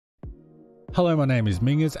Hello, my name is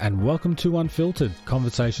Mingers and welcome to Unfiltered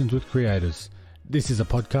Conversations with Creators. This is a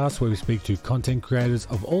podcast where we speak to content creators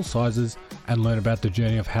of all sizes and learn about the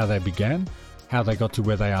journey of how they began, how they got to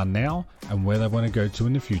where they are now, and where they want to go to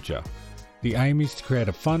in the future. The aim is to create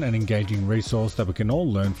a fun and engaging resource that we can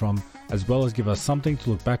all learn from, as well as give us something to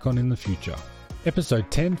look back on in the future.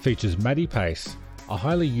 Episode 10 features Matty Pace, a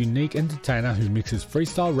highly unique entertainer who mixes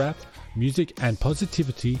freestyle rap, music and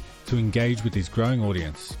positivity to engage with his growing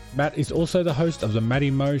audience. Matt is also the host of the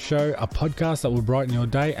Matty Mo Show, a podcast that will brighten your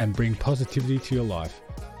day and bring positivity to your life.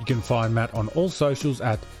 You can find Matt on all socials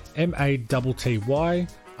at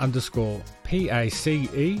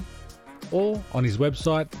MATTY_PACE or on his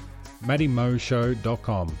website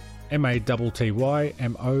mattymoshow.com,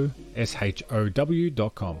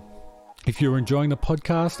 MATTYMOSHOW.com. If you're enjoying the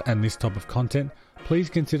podcast and this type of content, please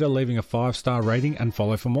consider leaving a 5-star rating and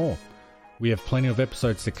follow for more. We have plenty of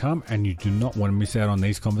episodes to come and you do not want to miss out on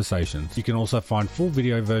these conversations. You can also find full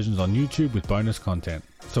video versions on YouTube with bonus content.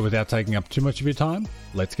 So without taking up too much of your time,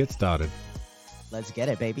 let's get started. Let's get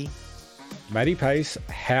it, baby. Matty Pace,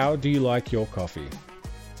 how do you like your coffee?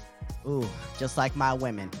 Ooh, just like my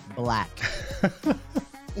women, black.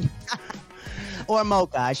 Or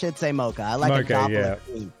mocha, I should say mocha. I like Mocha, a doppler yeah.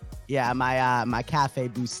 cream. Yeah, my Cafe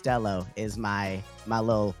Bustelo is my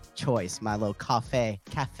little choice, my little cafe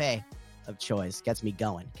of choice. Gets me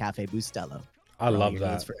going. Cafe Bustelo. I love your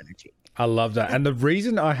needs that. for energy. I love that. And the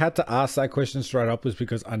reason I had to ask that question straight up was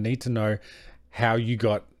because I need to know how you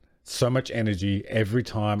got so much energy every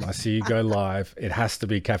time I see you go live. It has to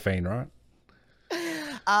be caffeine, right?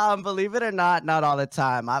 Believe it or not all the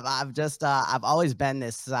time. I've always been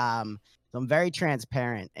this. So I'm very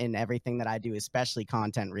transparent in everything that I do, especially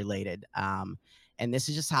content related. And this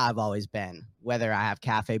is just how I've always been, whether I have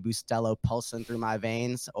Cafe Bustelo pulsing through my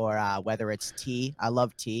veins or whether it's tea. I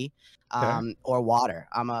love tea, or water.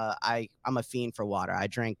 I'm a fiend for water. I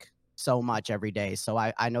drink so much every day. So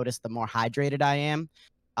I notice the more hydrated I am,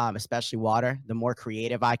 especially water, the more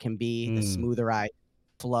creative I can be, the smoother I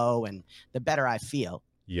flow and the better I feel.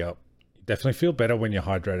 Yep. You definitely feel better when you're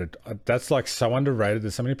hydrated. That's like so underrated.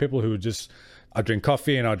 There's so many people who just, I drink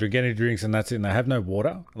coffee and I drink energy drinks and that's it. And they have no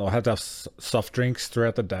water. They'll have to have soft drinks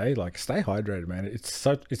throughout the day. Like, stay hydrated, man. It's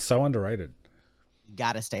so underrated. You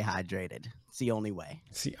gotta stay hydrated. It's the only way.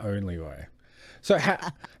 It's the only way. So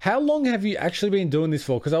how long have you actually been doing this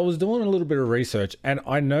for? Because I was doing a little bit of research and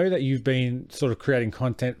I know that you've been sort of creating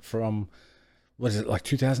content from, what is it, like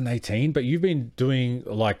 2018? But you've been doing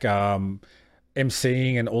like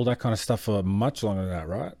MCing and all that kind of stuff for much longer than that,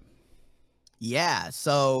 right? Yeah.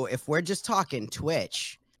 So if we're just talking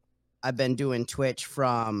Twitch, I've been doing Twitch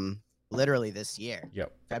from literally this year.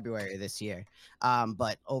 Yep. February this year.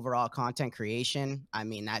 But overall content creation, I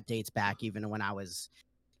mean, that dates back even when I was,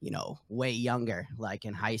 way younger, like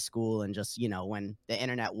in high school and just, when the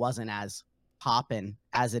internet wasn't as popping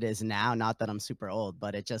as it is now. Not that I'm super old,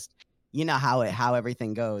 but it just, how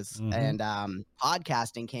everything goes. Mm-hmm. And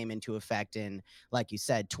podcasting came into effect in, like you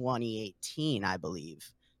said, 2018, I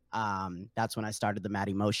believe. That's when I started the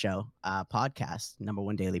Matty Mo Show podcast,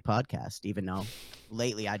 #1 daily podcast, even though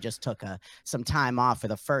lately I just took some time off for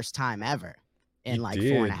the first time ever in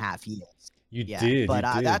 4.5 years. You did. But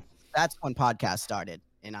that's when podcast started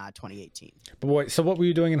in 2018. But so what were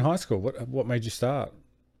you doing in high school? What made you start?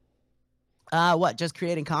 Just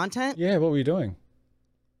creating content? Yeah, what were you doing?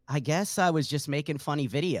 I guess I was just making funny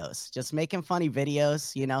videos,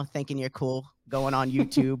 thinking you're cool, going on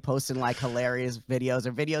YouTube, posting like hilarious videos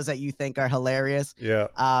or videos that you think are hilarious. Yeah.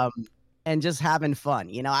 And just having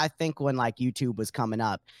fun. I think when like YouTube was coming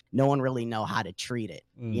up, no one really know how to treat it.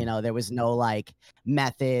 There was no like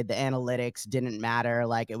method. The analytics didn't matter.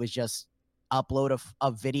 Like it was just upload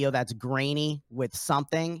a video that's grainy with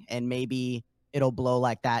something and maybe it'll blow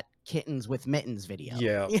like that kittens with mittens video.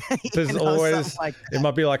 Yeah. There's always, like it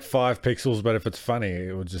might be like 5 pixels, but if it's funny,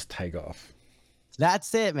 it will just take off.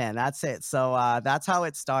 That's it, man. That's it. So that's how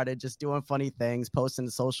it started, just doing funny things, posting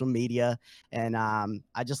to social media. And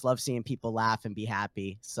I just love seeing people laugh and be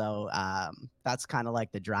happy. So that's kind of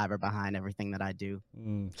like the driver behind everything that I do.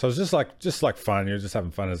 So it's just like fun. You're just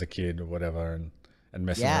having fun as a kid or whatever and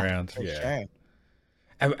messing around. For sure.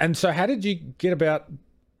 And so how did you get about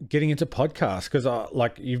getting into podcasts? Because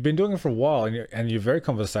like you've been doing it for a while and you're very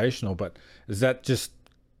conversational, but is that just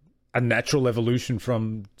a natural evolution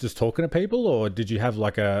from just talking to people, or did you have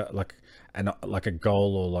like a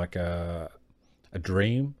goal or like a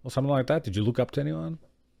dream or something like that? Did you look up to anyone?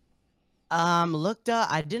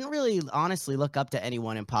 I didn't really honestly look up to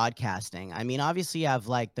anyone in podcasting. I mean, obviously you have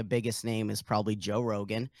like the biggest name is probably Joe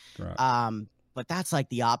Rogan. Right. But that's like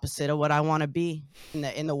the opposite of what I want to be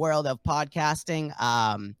in the world of podcasting.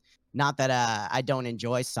 Not that I don't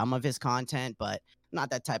enjoy some of his content, but I'm not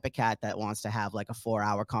that type of cat that wants to have like a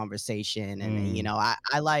 4-hour conversation. And Mm.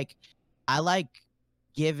 I like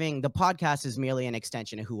giving the podcast is merely an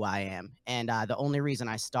extension of who I am. And the only reason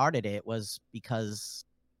I started it was because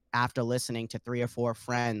after listening to 3 or 4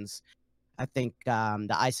 friends, I think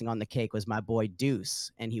the icing on the cake was my boy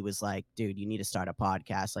Deuce. And he was like, dude, you need to start a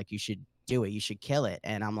podcast. Like, you should do it. You should kill it.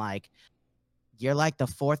 And I'm like, you're like the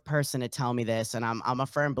fourth person to tell me this, and I'm a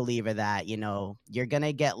firm believer that, you know, you're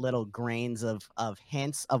gonna get little grains of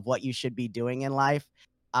hints of what you should be doing in life.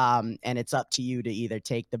 And it's up to you to either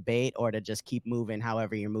take the bait or to just keep moving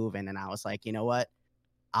however you're moving. And I was like, you know what?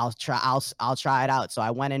 I'll try it out. So I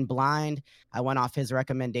went in blind. I went off his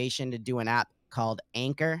recommendation to do an app called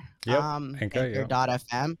Anchor, Yep. Anchor, yeah.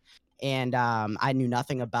 Anchor.fm. And I knew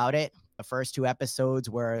nothing about it. The first 2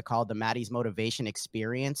 episodes were called the Matty's Motivation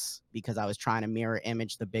Experience because I was trying to mirror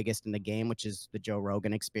image the biggest in the game, which is the Joe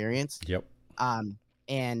Rogan experience. Yep.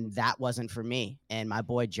 And that wasn't for me. And my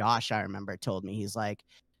boy Josh, I remember, told me, he's like,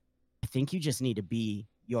 I think you just need to be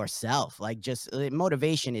yourself. Like, just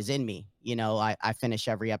motivation is in me. You know, I finish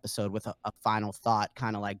every episode with a final thought,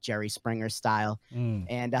 kind of like Jerry Springer style. Mm.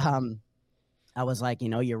 And I was like, you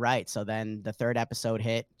know, you're right. So then the 3rd episode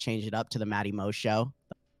hit, changed it up to the Matty Mo Show,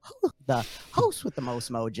 the host with the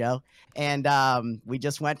most mojo. And we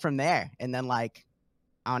just went from there. And then, like,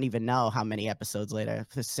 I don't even know how many episodes later,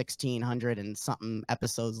 1,600 and something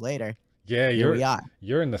episodes later. Yeah, here we are.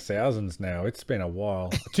 You're in the thousands now. It's been a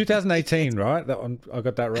while. 2018, right? That one, I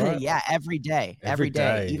got that right. Yeah, every day.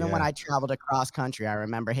 Even yeah. when I traveled across country, I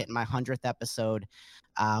remember hitting my 100th episode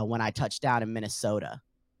when I touched down in Minnesota,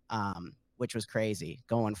 which was crazy,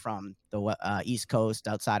 going from the East Coast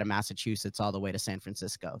outside of Massachusetts all the way to San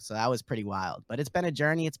Francisco. So that was pretty wild. But it's been a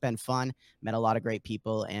journey. It's been fun. Met a lot of great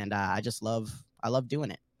people, and I love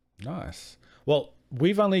doing it. Nice. Well,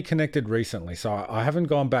 we've only connected recently, so I haven't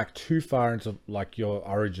gone back too far into like your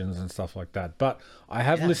origins and stuff like that. But I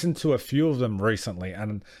have listened to a few of them recently,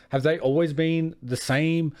 and have they always been the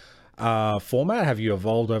same format? Have you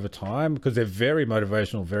evolved over time? Because they're very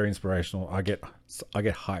motivational, very inspirational. I get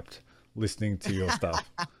hyped listening to your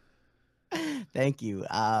stuff. Thank you.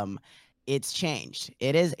 It's changed.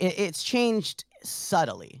 It's changed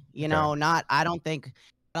subtly. You know, I don't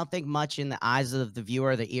think much in the eyes of the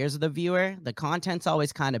viewer, the ears of the viewer. The content's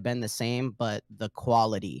always kind of been the same, but the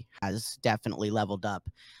quality has definitely leveled up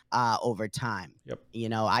over time. Yep. You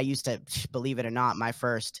know, I used to, believe it or not, my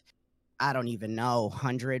first, I don't even know,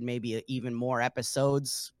 100, maybe even more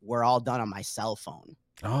episodes were all done on my cell phone.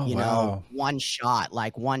 Oh, you wow. know, one shot,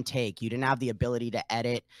 like one take. You didn't have the ability to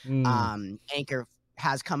edit. Anchor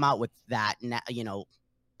has come out with that, you know,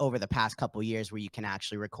 over the past couple years, where you can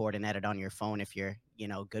actually record and edit on your phone if you're, you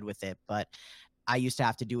know, good with it. But I used to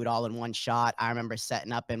have to do it all in one shot. I remember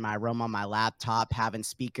setting up in my room on my laptop, having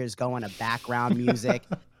speakers going, a background music,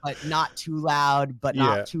 but not too loud, but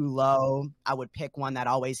not too low. I would pick one that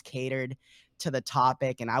always catered to the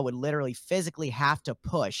topic, and I would literally physically have to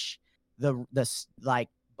push the like,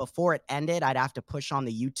 before it ended, I'd have to push on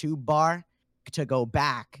the YouTube bar to go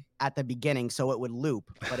back at the beginning so it would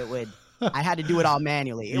loop, but it would I had to do it all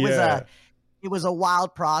manually. It was a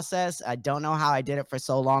wild process. I don't know how I did it for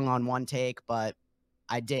so long on one take, but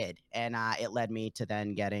I did. And it led me to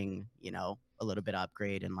then getting, you know, a little bit of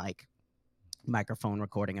upgrade and like microphone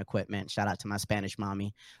recording equipment. Shout out to my Spanish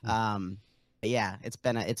mommy. But yeah, it's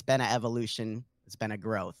been an evolution. It's been a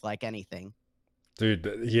growth, like anything.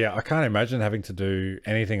 Dude, yeah, I can't imagine having to do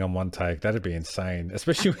anything on one take. That'd be insane,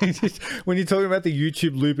 especially when you're talking about the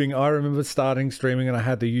YouTube looping. I remember starting streaming and I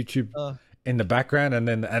had the YouTube in the background, and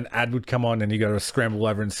then an ad would come on and you got to scramble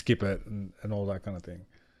over and skip it and all that kind of thing.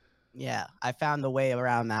 Yeah, I found the way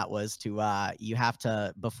around that was to you have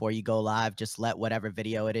to, before you go live, just let whatever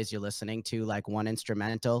video it is you're listening to, like one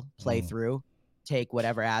instrumental, play through, take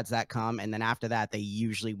whatever ads that come, and then after that they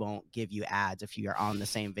usually won't give you ads if you're on the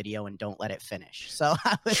same video and don't let it finish. So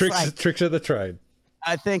I was tricks of the trade.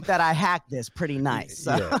 I think that I hacked this pretty nice.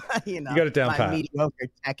 So, you know, you got it down my pat. mediocre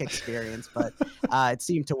tech experience, but it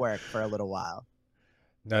seemed to work for a little while.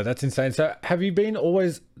 No, that's insane. So have you been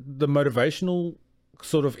always the motivational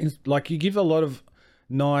sort of, like, you give a lot of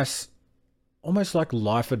nice, almost like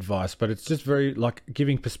life advice, but it's just very like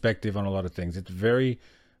giving perspective on a lot of things. It's very,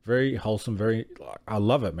 very wholesome. I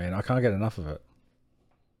love it, man. I can't get enough of it.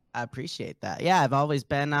 I appreciate that. Yeah, I've always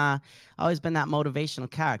been that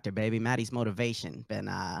motivational character, baby. Matty's motivation. Been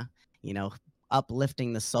you know,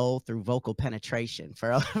 uplifting the soul through vocal penetration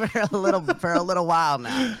for a little while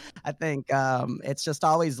now. I think it's just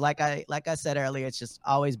always, like I said earlier, it's just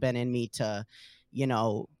always been in me to, you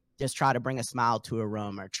know, just try to bring a smile to a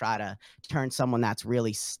room, or try to turn someone that's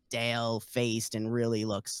really stale faced and really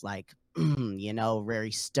looks like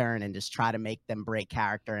very stern, and just try to make them break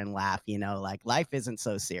character and laugh. Like, life isn't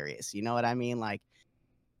so serious. You know what I mean? Like,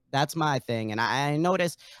 that's my thing. And I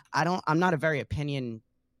notice I'm not a very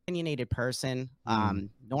opinionated person.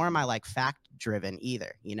 Nor am I like fact driven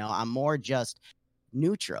either. I'm more just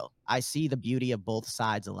neutral. I see the beauty of both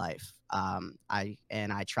sides of life. I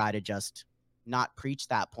try to just not preach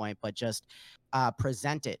that point, but just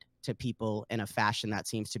present it to people in a fashion that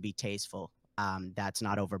seems to be tasteful. That's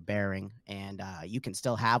not overbearing, and you can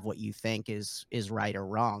still have what you think is right or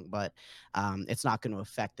wrong, but it's not going to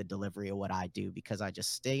affect the delivery of what I do, because I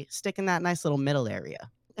just stick in that nice little middle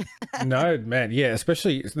area. No, man, yeah,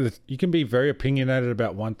 especially you can be very opinionated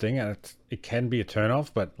about one thing, and it can be a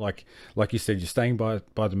turnoff. But like you said, you're staying by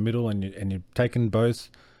the middle, and you're taking both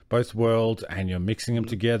worlds, and you're mixing them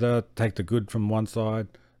together. Take the good from one side,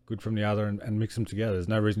 good from the other, and mix them together. There's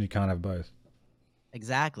no reason you can't have both.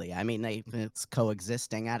 Exactly. I mean, it's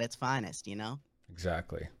coexisting at its finest.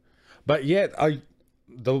 Exactly. But yet,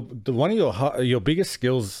 the one of your biggest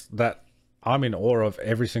skills that I'm in awe of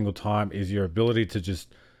every single time is your ability to just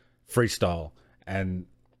freestyle. And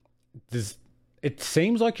it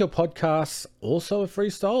seems like your podcast's also a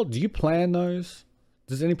freestyle. Do you plan those?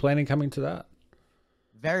 Does any planning come into that?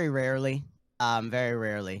 Very rarely. Very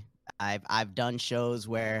rarely. I've done shows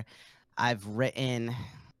where I've written,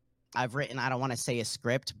 I don't want to say a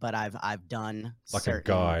script, but I've done like a certain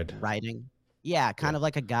guide writing. Yeah, kind of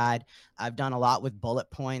like a guide. I've done a lot with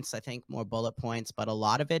bullet points. I think more bullet points, but a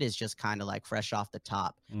lot of it is just kind of like fresh off the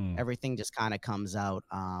top. Everything just kind of comes out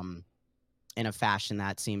in a fashion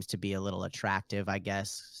that seems to be a little attractive, I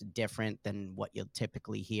guess, different than what you'll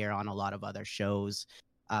typically hear on a lot of other shows.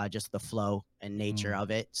 Just the flow and nature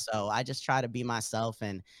of it. So I just try to be myself,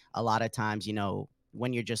 and a lot of times,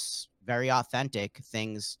 when you're just very authentic,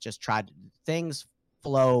 things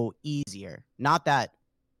flow easier. Not that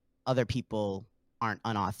other people aren't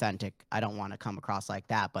unauthentic. I don't want to come across like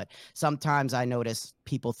that, but sometimes I notice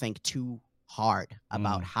people think too hard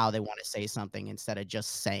about how they want to say something instead of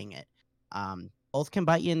just saying it. Both can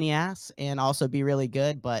bite you in the ass and also be really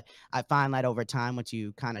good, but I find that over time, once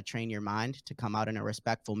you kind of train your mind to come out in a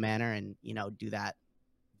respectful manner and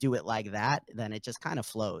do it like that, then it just kind of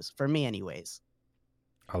flows for me anyways.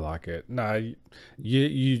 I like it. No,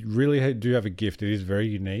 you really do have a gift. It is very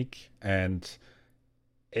unique, and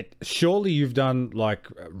surely you've done like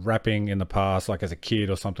rapping in the past, like as a kid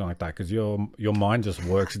or something like that, because your mind just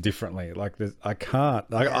works differently. Like there's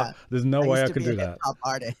no way I could do that. Hip-hop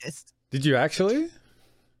artist. Did you actually?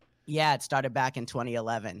 Yeah, it started back in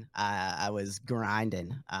 2011. I was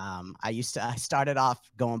grinding. I started off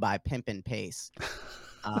going by Pimpin' Pace.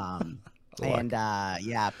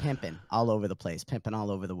 Pimping all over the place, pimping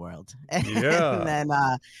all over the world. Yeah. And then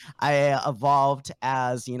I evolved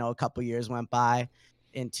as, a couple years went by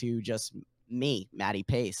into just me, Matty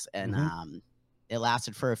Pace. And it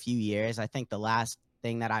lasted for a few years. I think the last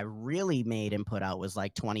thing that I really made and put out was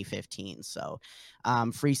like 2015. So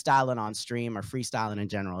freestyling on stream, or freestyling in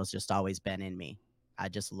general, has just always been in me. I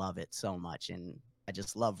just love it so much. And I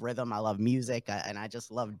just love rhythm. I love music. And I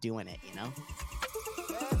just love doing it,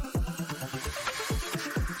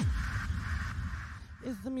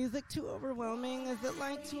 Is the music too overwhelming? Is it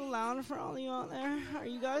like too loud for all of you out there? Are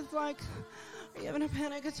you guys like, are you having a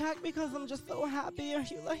panic attack because I'm just so happy?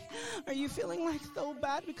 Are you feeling like so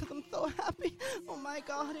bad because I'm so happy? Oh my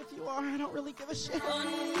God, if you are, I don't really give a shit.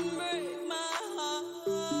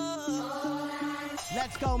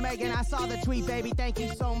 Let's go, Megan. I saw the tweet, baby. Thank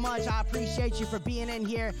you so much. I appreciate you for being in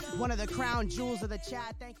here. One of the crown jewels of the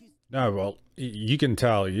chat. Thank you. No, well, you can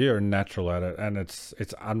tell you're a natural at it, and it's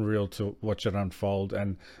unreal to watch it unfold,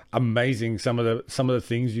 and amazing some of the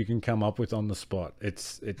things you can come up with on the spot.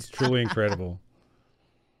 It's truly incredible.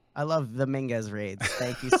 I love the Mingus raids.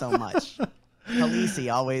 Thank you so much. Khaleesi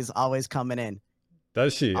always coming in.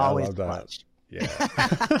 Does she? Always I love that. clutch. Yeah.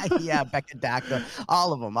 Yeah, Becca Dacta,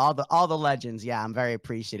 all of them, all the legends. Yeah, I'm very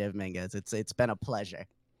appreciative, Mingus. It's been a pleasure.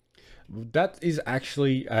 That is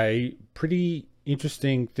actually a pretty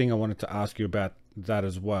interesting thing I wanted to ask you about that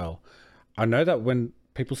as well. I know that when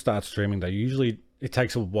people start streaming, it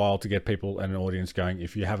takes a while to get people and an audience going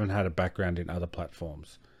if you haven't had a background in other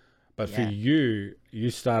platforms. But for you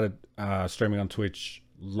started streaming on Twitch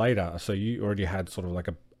later, so you already had sort of like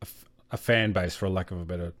a fan base, for lack of a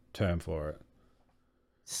better term for it.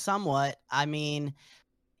 Somewhat. I mean,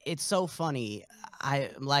 it's so funny.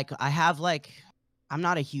 I'm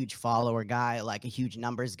not a huge follower guy, like a huge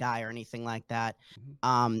numbers guy or anything like that.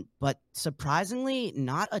 But surprisingly,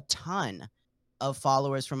 not a ton of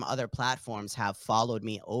followers from other platforms have followed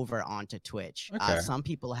me over onto Twitch. Okay. Some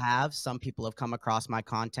people have come across my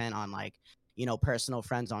content on like, personal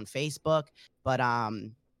friends on Facebook, but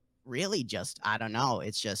really just, I don't know.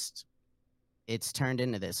 It's turned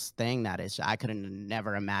into this thing that is, I could have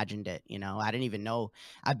never imagined it. I didn't even know.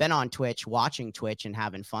 I've been on Twitch, watching Twitch and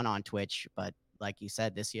having fun on Twitch, but like you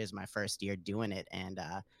said, this year is my first year doing it, and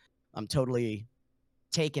I'm totally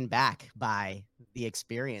taken back by the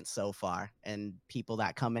experience so far, and people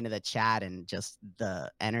that come into the chat, and just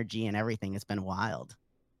the energy and everything. It's been wild.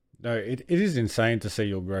 No, it is insane to see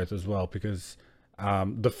your growth as well, because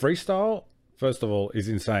the freestyle, first of all, is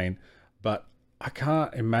insane, but I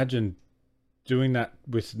can't imagine doing that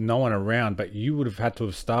with no one around. But you would have had to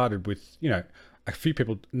have started with, a few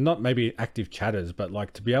people, not maybe active chatters, but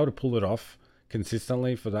like to be able to pull it off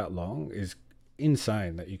consistently for that long is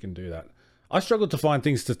insane that you can do that. I struggle to find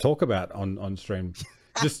things to talk about on stream,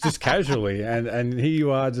 just casually, and here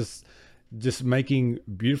you are just making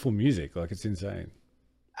beautiful music. Like, it's insane.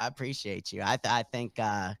 I appreciate you. I think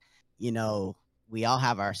we all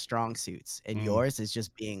have our strong suits, and yours is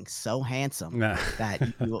just being so handsome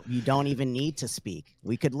that you don't even need to speak.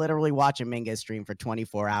 We could literally watch a Mingus stream for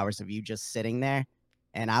 24 hours of you just sitting there,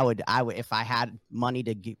 and I would if I had money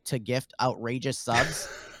to gift outrageous subs,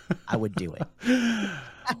 I would do it.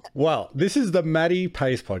 Well, this is the Matty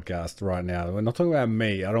Pace podcast right now. We're not talking about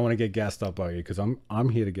me. I don't want to get gassed up by you, because I'm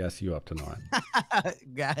here to gas you up tonight.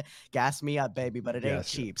 Gas me up, baby, but it ain't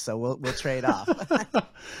cheap, so we'll trade off.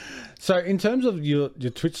 So in terms of your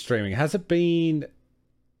Twitch streaming, has it been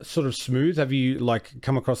sort of smooth? Have you like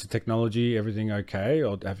come across the technology, everything okay,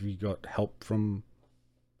 or have you got help from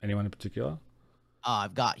anyone in particular?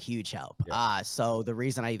 I've got huge help. So the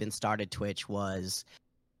reason I even started Twitch was,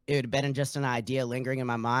 it had been just an idea lingering in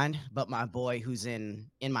my mind, but my boy, who's in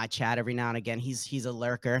my chat every now and again, he's a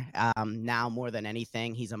lurker. Now more than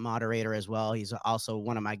anything, he's a moderator as well. He's also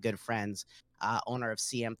one of my good friends, owner of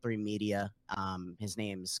CM3 Media. His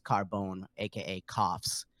name's Carbone, aka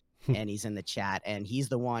Coughs, and he's in the chat. And he's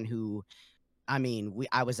the one who,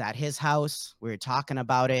 I was at his house, we were talking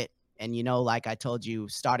about it, and like I told you,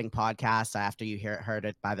 starting podcasts after you heard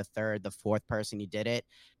it by the third, the fourth person you did it.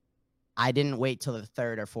 I didn't wait till the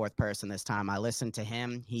third or fourth person this time. I listened to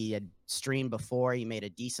him. He had streamed before. He made a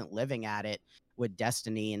decent living at it with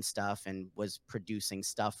Destiny and stuff, and was producing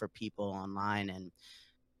stuff for people online. And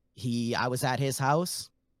I was at his house.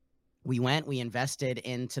 We invested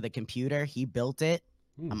into the computer. He built it.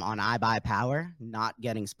 I'm on iBuyPower, not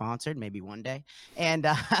getting sponsored, maybe one day. And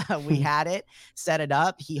we had it, set it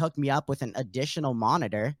up. He hooked me up with an additional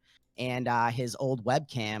monitor and his old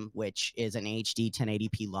webcam, which is an HD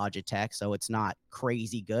 1080p Logitech, so it's not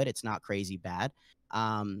crazy good, it's not crazy bad.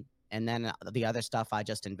 And then the other stuff I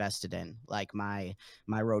just invested in, like my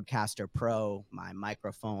Rodecaster Pro, my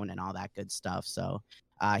microphone, and all that good stuff. So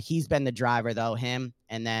he's been the driver though, him,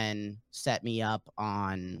 and then set me up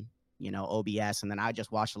on OBS, and then I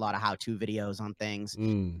just watched a lot of how-to videos on things.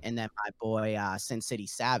 And then my boy Sin City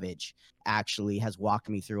Savage actually has walked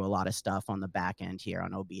me through a lot of stuff on the back end here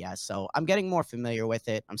on OBS, so I'm getting more familiar with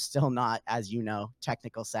it. I'm still not, as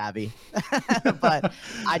technical savvy, but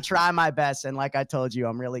I try my best, and like I told you,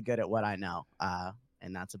 I'm really good at what I know,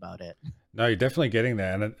 and that's about it. No, you're definitely getting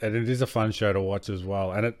there, and it is a fun show to watch as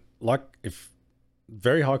well, and if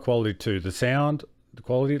very high quality too. The sound, the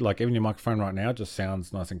quality, like even your microphone right now just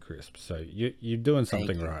sounds nice and crisp. So you're doing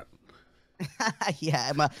something right.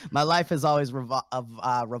 Yeah, my life has always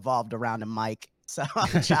revolved around a mic, so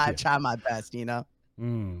I try my best,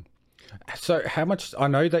 So how much, I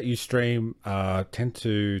know that you stream 10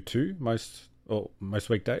 to 2 most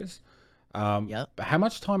weekdays. Yep. But how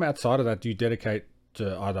much time outside of that do you dedicate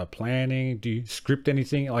to either planning? Do you script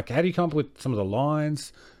anything? Like, how do you come up with some of the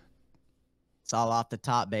lines? It's all off the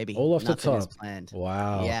top, baby. All off Nothing the top. is planned.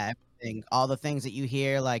 Wow. Yeah, everything. All the things that you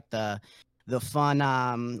hear, like the fun.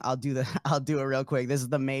 I'll do it real quick. This is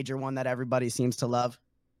the major one that everybody seems to love.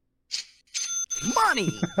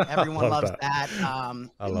 Money. Everyone loves that.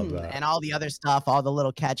 I love that. And all the other stuff, all the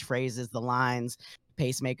little catchphrases, the lines.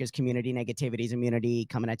 Pacemakers, community, negativity's immunity,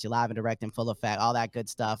 coming at you live and direct and full effect, all that good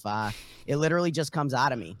stuff. It literally just comes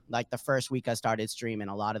out of me. Like the first week I started streaming,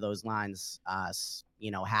 a lot of those lines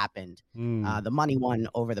happened. The money one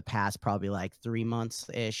over the past probably like 3 months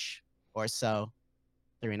ish or so,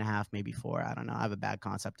 3.5, maybe 4. I don't know. I have a bad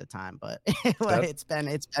concept of time, but it's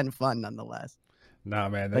been fun nonetheless. No,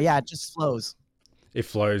 man. But yeah, it just flows. It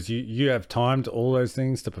flows. You have timed all those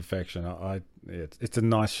things to perfection. It's a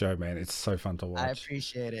nice show, man. It's so fun to watch. I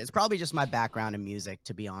appreciate it. It's probably just my background in music,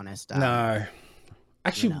 to be honest. No,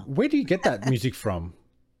 actually, where do you get that music from?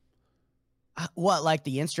 What, like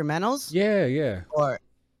the instrumentals? Yeah, yeah. Or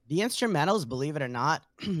the instrumentals, believe it or not,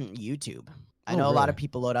 YouTube. I Oh, know a lot of really?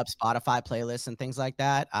 people load up Spotify playlists and things like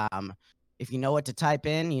that. If you know what to type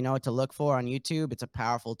in, you know what to look for on YouTube, it's a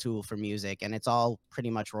powerful tool for music, and it's all pretty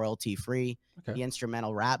much royalty free. Okay. The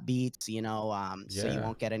instrumental rap beats, so you Yeah.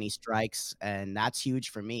 won't get any strikes, and that's huge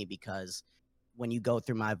for me because when you go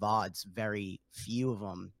through my VODs, very few of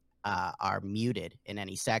them are muted in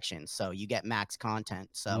any section. So you get max content.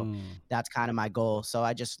 So Mm. that's kind of my goal. So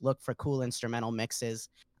I just look for cool instrumental mixes.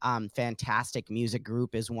 Fantastic Music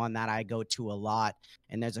Group is one that I go to a lot,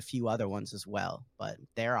 and there's a few other ones as well, but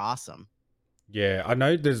they're awesome. Yeah, I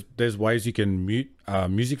know there's ways you can mute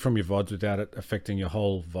music from your VODs without it affecting your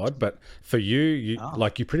whole VOD, but for Oh,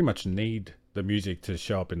 you pretty much need the music to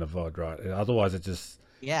show up in the VOD, right? Otherwise, it just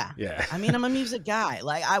yeah. yeah. I mean, I'm a music guy.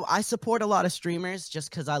 Like I support a lot of streamers just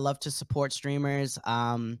because I love to support streamers.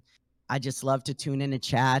 I just love to tune into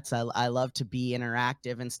chats. I love to be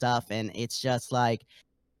interactive and stuff. And it's just like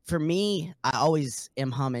for me, I always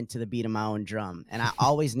am humming to the beat of my own drum, and I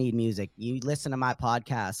always need music. You listen to my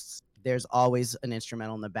podcasts, there's always an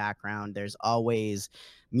instrumental in the background. There's always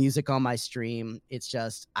music on my stream. It's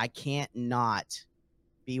just I can't not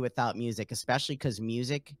be without music, especially because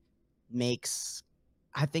music makes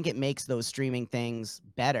I think it makes those streaming things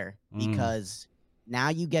better Mm, because now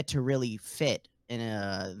you get to really fit in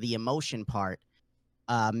the emotion part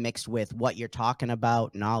mixed with what you're talking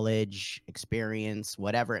about, knowledge, experience,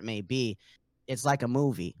 whatever it may be. It's like a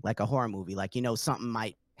movie, like a horror movie. Like, something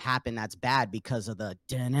might happen that's bad because of the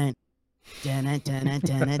dun it, dun it, dun it,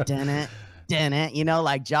 dun it, dun it, dun it,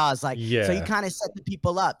 like Jaws. Like, so you yeah. kind of set the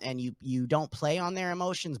people up and you don't play on their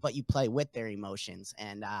emotions, but you play with their emotions.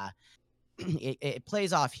 And it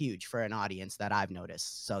plays off huge for an audience that I've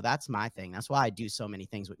noticed. So that's my thing. That's why I do so many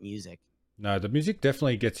things with music. No, the music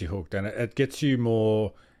definitely gets you hooked, and it gets you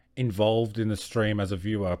more involved in the stream as a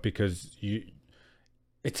viewer because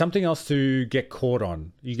it's something else to get caught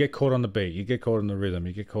on. You get caught on the beat, you get caught on the rhythm,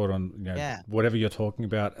 you get caught on Yeah. whatever you're talking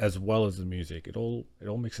about, as well as the music. It all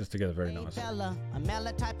mixes together very Hey nicely. Bella, a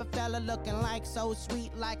mellow type of fella looking like so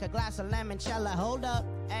sweet like a glass of limoncello. Hold up,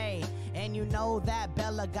 hey, and you know that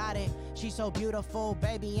Bella got it. She's so beautiful,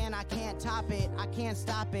 baby, and I can't top it. I can't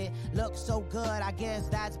stop it. Looks so good, I guess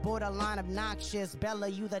that's borderline obnoxious. Bella,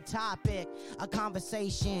 you the topic, a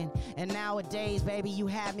conversation. And nowadays, baby, you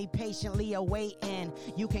have me patiently awaiting.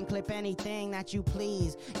 You can clip anything that you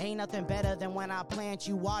please. Ain't nothing better than when I plant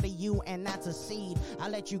you, water you, and that's a seed. I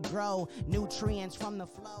let you grow, nutrients from the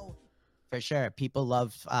flow. For sure. People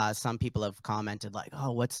love some people have commented like,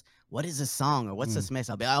 "Oh, what is this song or what's Mm. this mix?"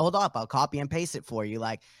 I'll be like, "Hold up, I'll copy and paste it for you."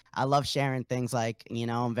 Like I love sharing things like,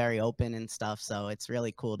 I'm very open and stuff, so it's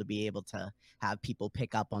really cool to be able to have people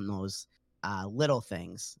pick up on those little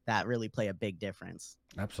things that really play a big difference.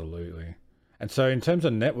 Absolutely. And so, in terms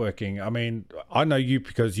of networking, I mean, I know you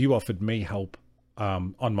because you offered me help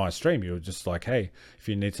on my stream. You were just like, "Hey, if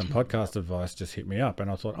you need some Yep. podcast advice, just hit me up." And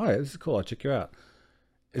I thought, "Oh, yeah, this is cool. I'll check you out."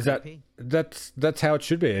 Is that RIP. that's how it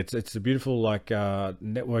should be? It's a beautiful like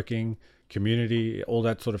networking community, all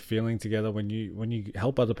that sort of feeling together when you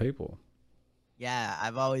help other people. Yeah,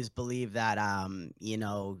 I've always believed that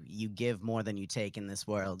you give more than you take in this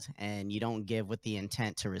world and you don't give with the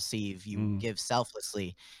intent to receive. You Mm, give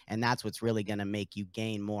selflessly, and that's what's really going to make you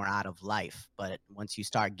gain more out of life. But once you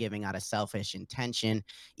start giving out of selfish intention,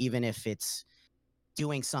 even if it's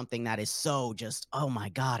doing something that is so just, oh my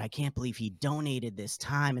God, I can't believe he donated this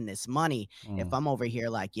time and this money. If mm. I'm over here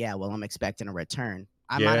like, yeah, well, I'm expecting a return.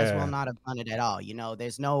 I might as well Yeah. not have done it at all.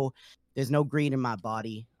 There's no greed in my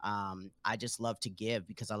body. I just love to give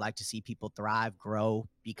because I like to see people thrive, grow,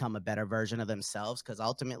 become a better version of themselves. Because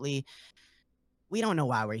ultimately, we don't know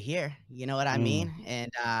why we're here. You know what I Mm, mean?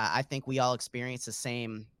 And I think we all experience the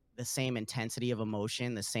same intensity of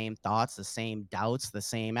emotion, the same thoughts, the same doubts, the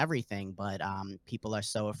same everything. But people are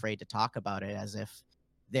so afraid to talk about it as if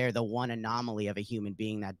they're the one anomaly of a human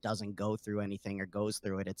being that doesn't go through anything or goes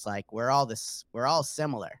through it. It's like we're all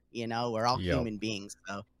similar, we're all yep. human beings.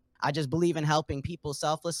 So I just believe in helping people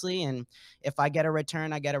selflessly. And if I get a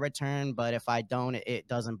return, I get a return. But if I don't, it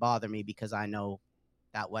doesn't bother me because I know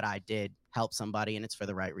that what I did helped somebody and it's for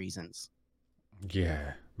the right reasons.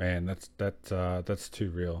 Yeah, man, that's too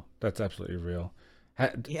real. That's absolutely real.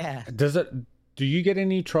 Yeah, Does it? Do you get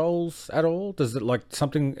any trolls at all? Does it like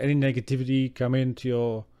something? Any negativity come into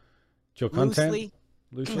your content loosely.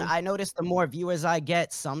 loosely? I notice the more viewers I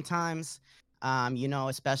get sometimes,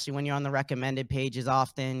 especially when you're on the recommended pages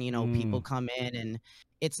often, people Mm, come in and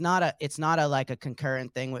it's not a like a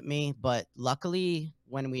concurrent thing with me, but luckily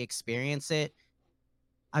when we experience it,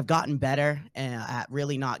 I've gotten better at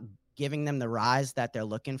really not giving them the rise that they're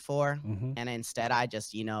looking for. Mm-hmm. And instead I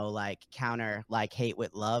just, like counter like hate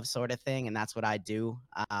with love sort of thing. And that's what I do.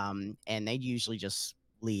 And they usually just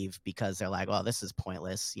leave because they're like, well, this is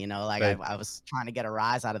pointless. Like They I was trying to get a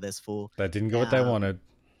rise out of this fool. they didn't get what they wanted.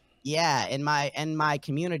 Yeah, in my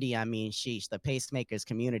community, I mean, sheesh, the pacemakers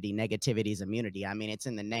community, negativity is immunity. I mean, it's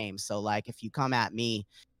in the name. So like if you come at me,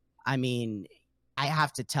 I mean, I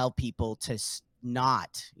have to tell people to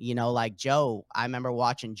not, like Joe. I remember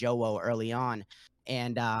watching Joe early on,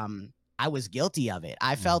 and I was guilty of it.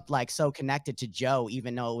 I felt like so connected to Joe,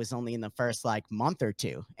 even though it was only in the first like month or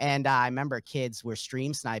two. And I remember kids were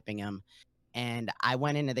stream sniping him, and I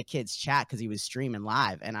went into the kids' chat because he was streaming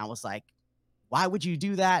live, and I was like, why would you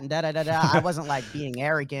do that? And da da da da. I wasn't like being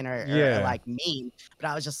arrogant or Yeah. like mean, but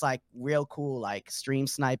I was just like real cool, like stream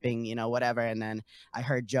sniping, whatever. And then I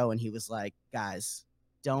heard Joe, and he was like, guys,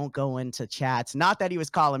 don't go into chats. Not that he was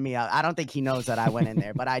calling me out. I don't think he knows that I went in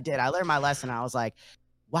there, but I did. I learned my lesson. I was like,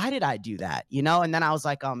 why did I do that? And then I was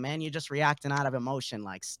like, oh man, you're just reacting out of emotion.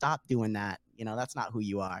 Like, stop doing that. That's not who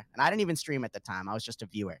you are. And I didn't even stream at the time. I was just a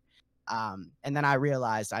viewer. And then I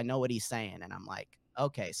realized I know what he's saying. And I'm like,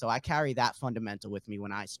 okay, so I carry that fundamental with me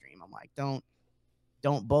when I stream. I'm like, don't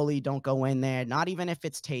bully, don't go in there, not even if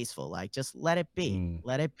it's tasteful. Like, just let it be.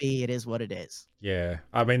 Let it be. It is what it is. Yeah.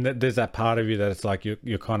 I mean, there's that part of you that it's like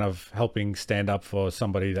you're kind of helping stand up for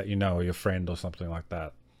somebody that or your friend or something like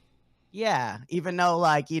that. Yeah, even though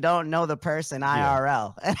like you don't know the person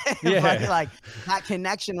IRL. Yeah. But like that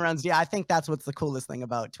connection runs. Yeah, I think that's what's the coolest thing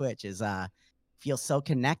about Twitch is feel so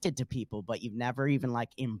connected to people, but you've never even like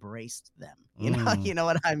embraced them. You know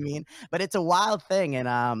what I mean? But it's a wild thing,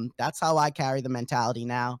 and that's how I carry the mentality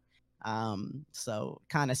now. So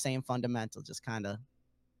kind of same fundamental, just kind of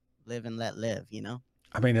live and let live,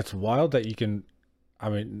 I mean, it's wild that you can,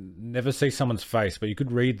 never see someone's face, but you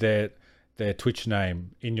could read their Twitch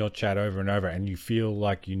name in your chat over and over, and you feel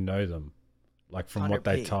like you know them. Like from 100p. What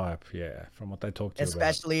they type, from what they talk to you about.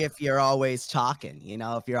 Especially if you're always talking,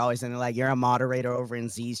 if you're always in like you're a moderator over in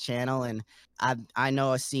Z's channel, and I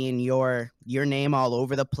know seeing your name all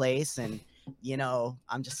over the place, and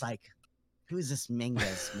I'm just like, who's this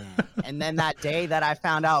Mingus man? And then that day that I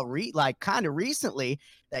found out kind of recently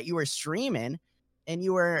that you were streaming and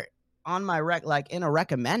you were on my in a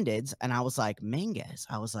recommendeds, and I was like, Mingus.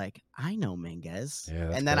 I was like, I know Mingus.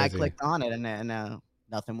 Yeah, and then crazy. I clicked on it, and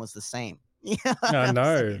nothing was the same. Yeah, I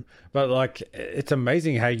know, but like it's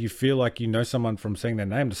amazing how you feel like you know someone from seeing their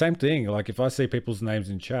name. The same thing, like if I see people's names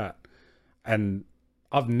in chat and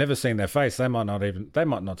I've never seen their face, they might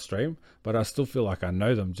not stream, but I still feel like I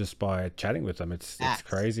know them just by chatting with them. It's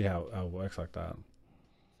crazy how it works like that.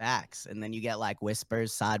 Facts. And then you get like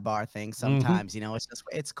whispers, sidebar things sometimes.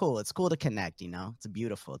 It's cool. It's cool to connect. It's a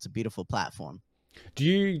beautiful platform. Do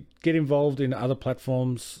you get involved in other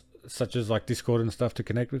platforms such as like Discord and stuff to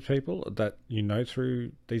connect with people that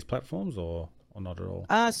through these platforms, or not at all?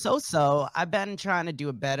 So I've been trying to do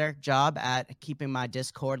a better job at keeping my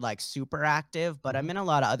Discord like super active, but I'm in a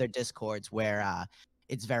lot of other Discords where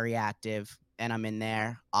it's very active and I'm in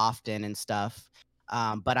there often and stuff.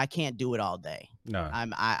 But I can't do it all day. No.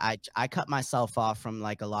 I cut myself off from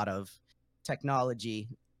like a lot of technology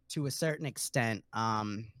to a certain extent,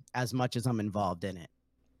 as much as I'm involved in it.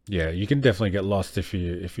 Yeah, you can definitely get lost if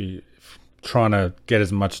you trying to get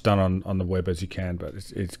as much done on the web as you can, but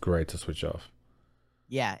it's great to switch off.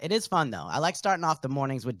 Yeah, it is fun though. I like starting off the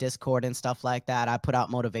mornings with Discord and stuff like that. I put out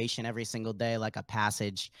motivation every single day, like a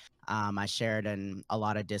passage. I share it in a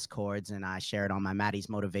lot of Discords, and I share it on my Matty's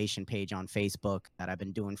motivation page on Facebook that I've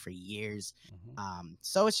been doing for years.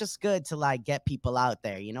 So it's just good to like get people out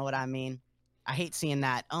there. You know what I mean? I hate seeing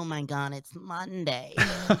that. Oh my God, it's Monday.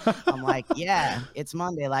 I'm like, yeah, it's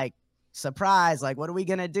Monday. Like, surprise. Like, what are we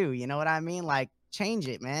gonna do? You know what I mean? Like, change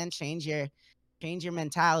it, man. Change your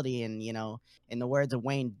mentality. And in the words of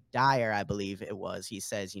Wayne Dyer, I believe it was, he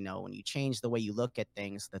says, when you change the way you look at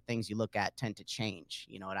things, the things you look at tend to change.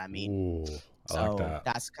 You know what I mean? Ooh, I like that.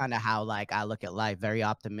 That's kind of how like I look at life. Very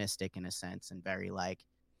optimistic in a sense, and very like,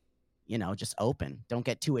 just open. Don't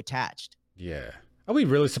get too attached. Yeah. Are we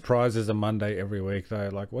really surprised as a Monday every week though?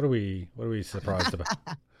 Like, what are we surprised about?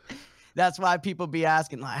 That's why people be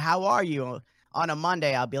asking, like, how are you on a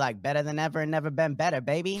Monday? I'll be like, better than ever and never been better,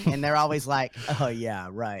 baby. And they're always like, oh yeah,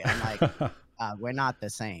 right. I'm like, we're not the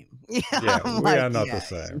same. Yeah, we are not the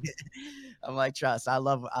same. I'm like, trust. I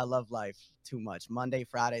love life too much. Monday,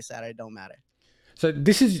 Friday, Saturday, don't matter. So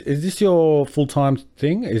is this your full-time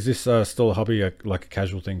thing? Is this still a hobby, like a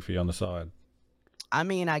casual thing for you on the side? I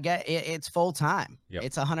mean, I get it, it's full time. Yep.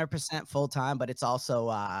 It's 100% full time, but it's also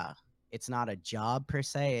it's not a job per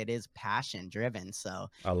se. It is passion driven. So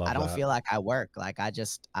I I love don't that. feel like I work. Like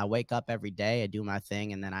I wake up every day, I do my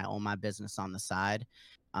thing, and then I own my business on the side.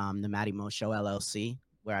 The Matty Mo Show LLC,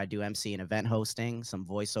 where I do MC and event hosting, some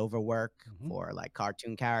voiceover work Mhm. for like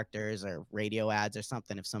cartoon characters or radio ads or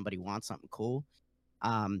something if somebody wants something cool.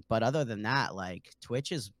 But other than that, like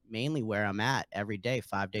Twitch is mainly where I'm at every day,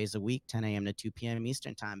 5 days a week, 10 a.m. to 2 p.m.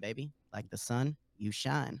 Eastern time, baby. Like the sun, you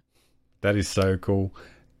shine. That is so cool.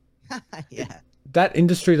 Yeah. That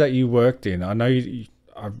industry that you worked in, I know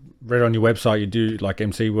I've read on your website you do like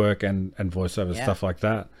MC work and voiceover Yeah. stuff like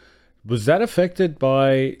that. Was that affected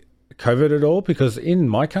by COVID at all? Because in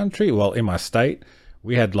my country, well, in my state,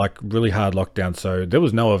 we had like really hard lockdown, so there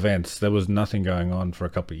was no events, there was nothing going on for a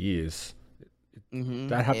couple of years.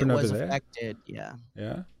 That It happened over was there? affected. Yeah.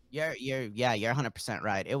 Yeah. You're 100%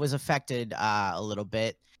 right. It was affected a little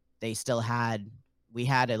bit. They still had we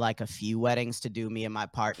had like a few weddings to do, me and my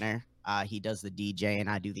partner. He does the DJ and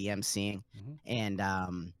I do the emceeing. Mhm.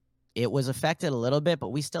 And it was affected a little bit, but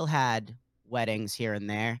we still had weddings here and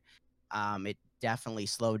there. It definitely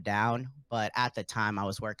slowed down, but at the time I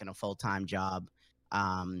was working a full-time job,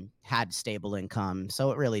 had stable income,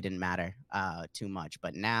 so it really didn't matter too much.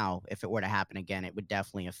 But now, if it were to happen again, it would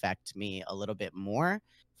definitely affect me a little bit more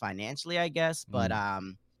financially, I guess. But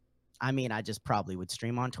Mm. I mean, I just probably would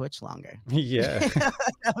stream on Twitch longer. Yeah.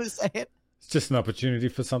 I was saying, It's just an opportunity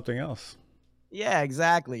for something else. yeah,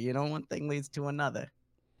 exactly. One thing leads to another.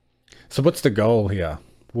 So what's the goal here?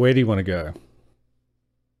 Where do you want to go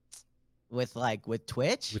With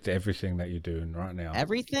Twitch, with everything that you're doing right now?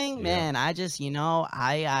 everything, Yeah. man. I just,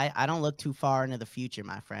 I don't look too far into the future,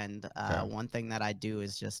 my friend. Okay. One thing that I do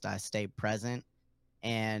is just I stay present,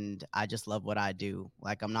 and I just love what I do.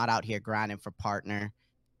 Like I'm not out here grinding for partner.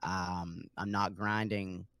 I'm not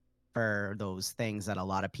grinding for those things that a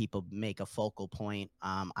lot of people make a focal point.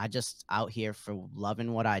 I just out here for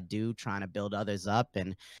loving what I do, trying to build others up,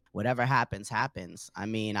 and whatever happens, happens. I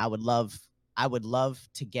mean, I would love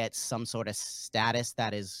to get some sort of status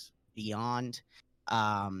that is beyond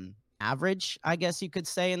average, I guess you could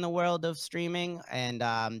say, in the world of streaming and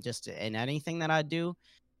just in anything that I do,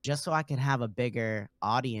 just so I can have a bigger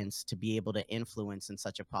audience to be able to influence in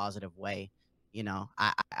such a positive way. You know,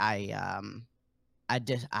 I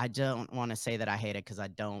don't want to say that I hate it because I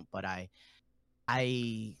don't, but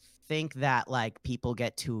I think that like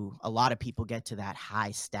a lot of people get to that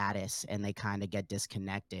high status and they kind of get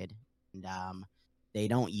disconnected, and they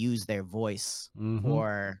don't use their voice Mm-hmm.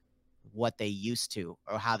 for what they used to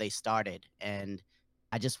or how they started. And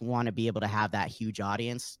I just want to be able to have that huge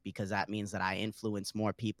audience because that means that I influence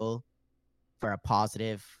more people for a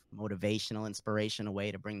positive, motivational, inspirational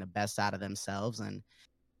way to bring the best out of themselves and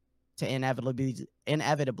to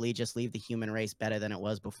inevitably just leave the human race better than it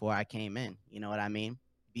was before I came in. You know what I mean?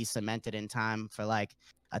 Be cemented in time for like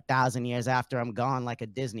 1,000 years after I'm gone, like a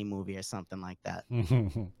Disney movie or something like that.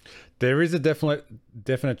 There is a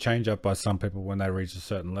definite change up by some people when they reach a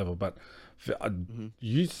certain level, but Hmm.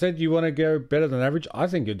 you said you want to go better than average. I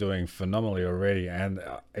think you're doing phenomenally already, and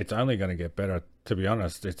it's only going to get better. To be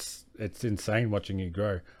honest, it's insane watching you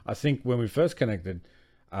grow. I think when we first connected,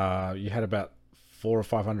 you had about 400 or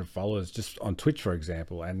 500 followers just on Twitch, for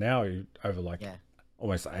example, and now you're over like Yeah,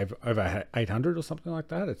 almost over 800 or something like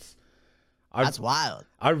that. I that's wild.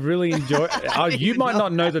 I really enjoy. I didn't You even might know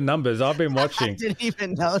not know that. the numbers. I've been I watching. didn't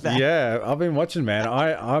even know that. Yeah, I've been watching, man.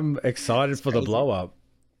 I'm excited It's for the crazy. blow up.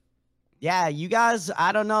 Yeah, you guys,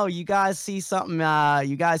 I don't know. You guys see something, out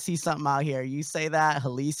here. You say that.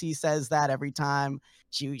 Halisi says that every time.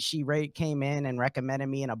 She came in and recommended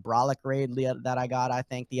me in a Brolic raid that I got, I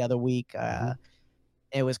think, the other week. Hmm.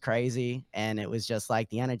 It was crazy, and it was just like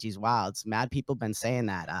the energy's wild. It's mad people been saying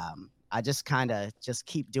that. I just kind of just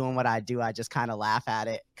keep doing what I do. I just kind of laugh at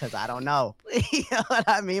it because I don't know. You know what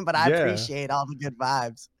I mean? But I Yeah. appreciate all the good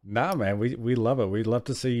vibes. Nah, man. We love it. We'd love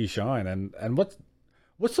to see you shine. And what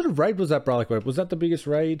sort of raid was that, Brother Web? Was that the biggest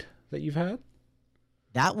raid that you've had?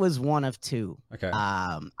 That was one of two. Okay.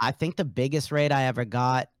 I think the biggest raid I ever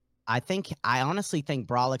got, I honestly think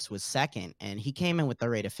Brawlix was second, and he came in with the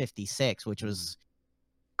rate of 56, which was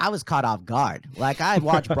I was caught off guard. Like I had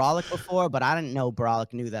watched Brawlix before, but I didn't know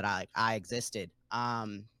Brawlix knew that I existed.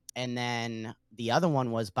 And then the other one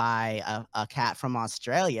was by a cat from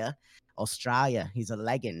Australia. Australia. He's a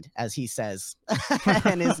legend, as he says.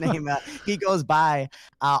 And his name, he goes by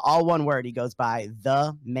all one word. He goes by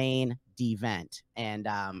the main Devent. And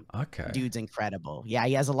Okay. dude's incredible. Yeah,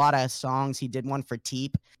 he has a lot of songs. He did one for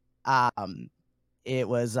Teep. It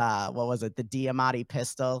was what was it? The Diamante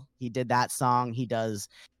Pistol. He did that song. He does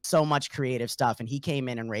so much creative stuff. And he came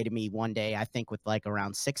in and rated me one day, I think, with like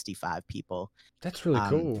around 65 people, That's really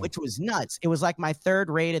cool. which was nuts. It was like my third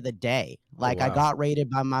raid of the day. Oh, Like I wow. got rated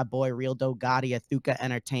by my boy Real Dope Gotti, Athuka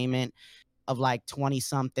Entertainment, of like 20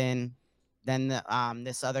 something. Then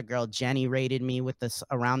this other girl Jenny rated me with this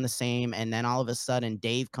around the same, and then all of a sudden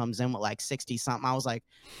Dave comes in with like 60 something. I was like,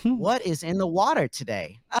 what is in the water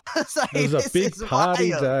today? I was like, It was a this big is party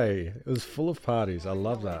wild. day. It was full of parties. I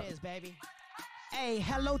love that. It is, baby. Hey,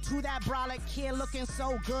 hello to that brolic kid looking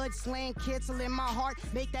so good. Slang kitzel in my heart,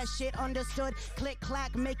 make that shit understood. Click,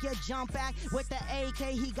 clack, make you jump back with the AK.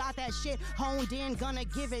 He got that shit honed in, gonna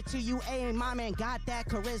give it to you. Hey, my man got that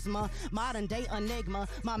charisma, modern day enigma.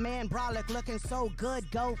 My man brolic looking so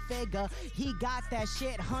good, go figure. He got that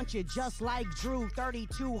shit hunted just like Drew.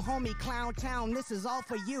 32, homie, Clown Town, this is all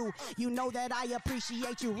for you. You know that I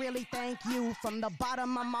appreciate you, really thank you. From the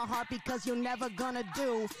bottom of my heart, because you're never gonna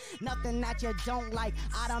do nothing that you don't like.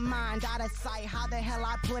 Out of mind, out of sight, how the hell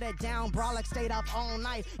I put it down? Brolic stayed up all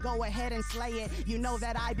night, go ahead and slay it. You know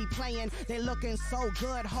that I be playing, they looking so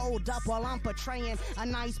good. Hold up while I'm portraying a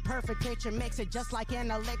nice perfect picture, mix it just like an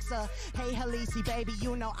elixir. Hey Halisi baby,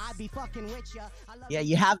 you know I be fucking with ya. Yeah,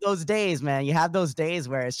 you have those days, man. You have those days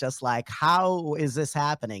where it's just like, how is this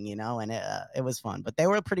happening, you know? And it was fun, but they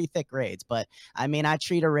were pretty thick raids. But I mean, I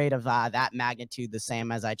treat a raid of that magnitude the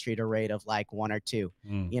same as I treat a raid of like 1 or 2.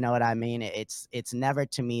 You know what I mean? It's never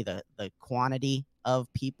to me the quantity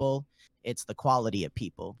of people, it's the quality of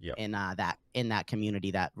people. Yep. in that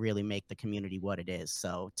community that really make the community what it is.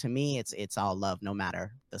 So to me, it's all love, no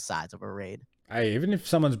matter the size of a raid. Hey, even if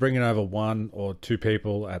someone's bringing over 1 or 2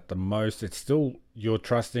 people at the most, it's still you're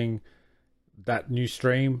trusting that new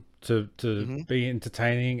stream to be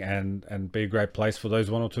entertaining and be a great place for those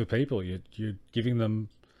 1 or 2 people. You're giving them.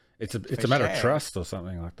 It's a matter of trust or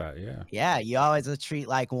something like that. Yeah. Yeah, you always treat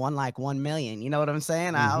like 1 million. You know what I'm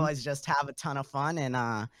saying? I always just have a ton of fun,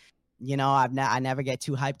 and you know, I never get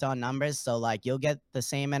too hyped on numbers. So like, you'll get the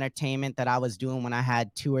same entertainment that I was doing when I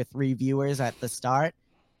had 2 or 3 viewers at the start.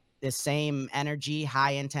 The same energy,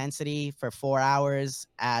 high intensity for 4 hours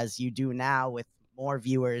as you do now with more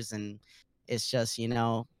viewers, and it's just, you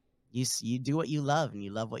know, you do what you love, and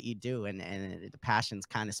you love what you do, and the passions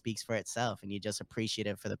kind of speaks for itself, and you're just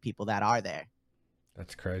appreciative for the people that are there.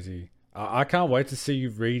 That's crazy. I can't wait to see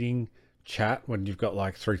you reading chat when you've got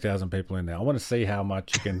like 3,000 people in there. I want to see how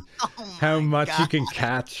much you can you can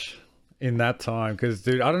catch in that time, because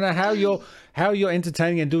dude, I don't know how you're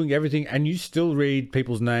entertaining and doing everything, and you still read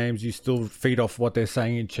people's names, you still feed off what they're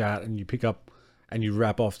saying in chat, and you pick up and you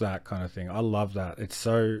wrap off that kind of thing. I love that. It's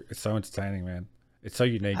so entertaining, man. It's so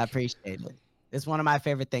unique. I appreciate it. It's one of my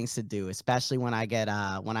favorite things to do, especially when I get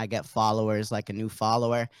followers, like a new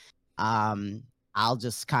follower. I'll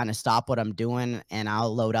just kind of stop what I'm doing, and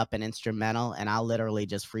I'll load up an instrumental, and I'll literally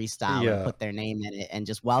just freestyle and put their name in it, and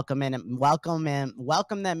just welcome them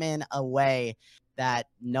in a way that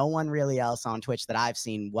no one really else on Twitch that I've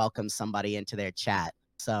seen welcomes somebody into their chat.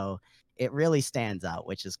 So it really stands out,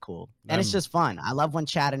 which is cool. And it's just fun. I love when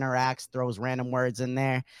chat interacts, throws random words in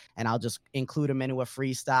there, and I'll just include them into a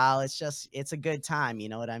freestyle. It's a good time. You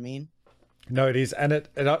know what I mean? No, it is. And it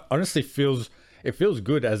honestly feels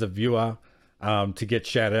good as a viewer to get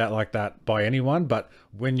shouted out like that by anyone. But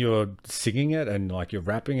when you're singing it and like you're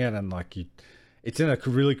rapping it and like it's in a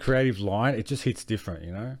really creative line, it just hits different,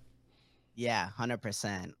 you know? Yeah,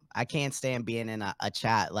 100%. I can't stand being in a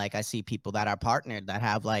chat. Like, I see people that are partnered that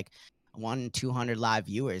have like 200 live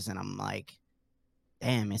viewers, and I'm like,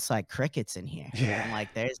 damn, it's like crickets in here. Yeah. I'm like,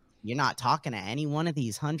 you're not talking to any one of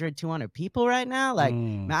these 100, 200 people right now. Like,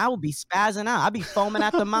 man, I will be spazzing out. I'll be foaming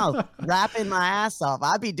at the mouth, rapping my ass off.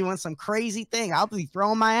 I'll be doing some crazy thing. I'll be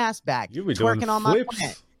throwing my ass back, You'll be twerking doing on flips, my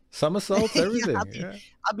plant, somersaults, everything.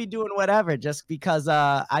 I'll be doing whatever just because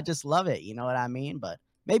I just love it. You know what I mean? But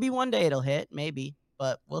maybe one day it'll hit, maybe,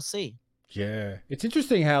 but we'll see. Yeah. It's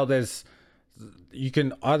interesting how you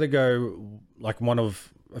can either go like one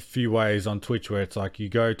of a few ways on Twitch, where it's like you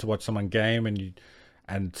go to watch someone game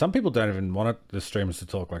and some people don't even want the streamers to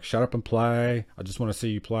talk, like shut up and play. I just want to see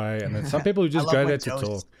you play. And then some people who just go there to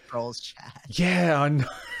talk. Trolls chat. Yeah, I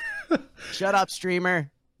know. Shut up,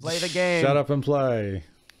 streamer. Play the game. Shut up and play.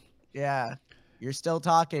 Yeah. You're still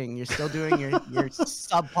talking. You're still doing your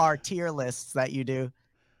subpar tier lists that you do.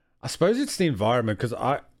 I suppose it's the environment, because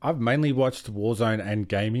I've mainly watched Warzone and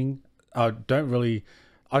gaming. I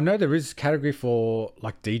know there is a category for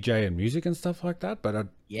like DJ and music and stuff like that, but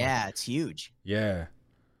it's huge. Yeah.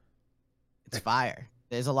 It's fire.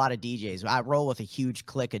 There's a lot of DJs. I roll with a huge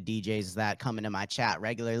clique of DJs that come into my chat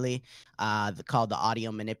regularly, called the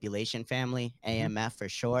Audio Manipulation Family, AMF for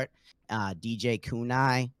short. DJ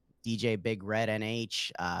Kunai, DJ Big Red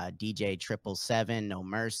NH, DJ 777, No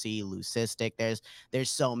Mercy, Lucistic.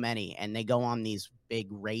 There's so many, and they go on these big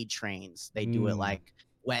raid trains. They do it Mm, like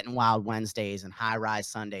Wet and Wild Wednesdays and High Rise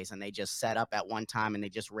Sundays, and they just set up at one time and they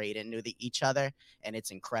just raid into each other, and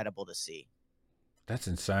it's incredible to see. that's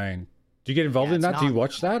insane. Do you get involved Yeah, in it's that? Do not. you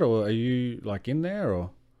watch that, or are you like in there,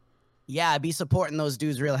 or? Yeah, I be supporting those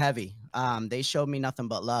dudes real heavy. They showed me nothing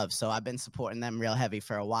but love, so I've been supporting them real heavy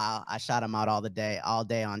for a while. I shout them out all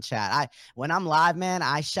day on chat. When I'm live, man,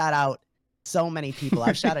 I shout out so many people.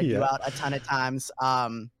 I've shouted you Yeah. out a ton of times.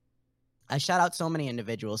 I shout out so many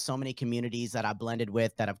individuals, so many communities that I blended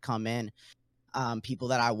with that have come in, people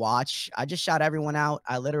that I watch. I just shout everyone out.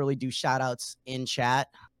 I literally do shout outs in chat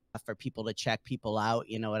for people to check people out.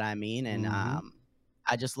 You know what I mean? And Mm-hmm.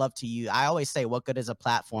 I just love to use. I always say, what good is a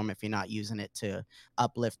platform if you're not using it to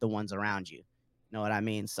uplift the ones around you? Know what I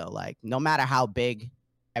mean? So like, no matter how big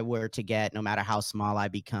I were to get, no matter how small I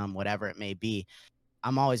become, whatever it may be,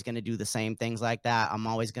 I'm always going to do the same things like that. I'm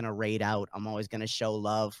always going to raid out. I'm always going to show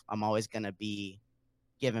love. I'm always going to be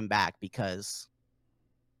giving back because,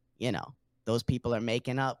 you know, those people are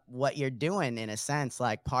making up what you're doing in a sense,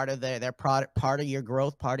 like part of their product, part of your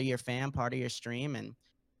growth, part of your fam, part of your stream. And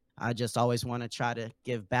I just always want to try to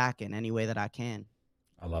give back in any way that I can.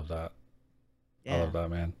 I love that. I Yeah. love that,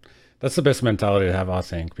 man. That's the best mentality to have, I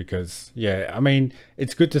think, because yeah, I mean,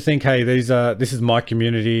 it's good to think, hey, this is my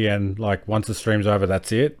community, and like once the stream's over,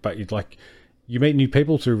 that's it. But you meet new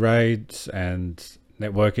people through raids and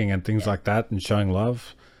networking and things Yeah. like that, and showing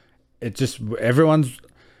love. It just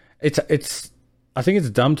it's. I think it's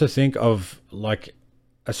dumb to think of like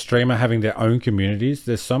a streamer having their own communities.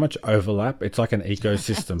 There's so much overlap. It's like an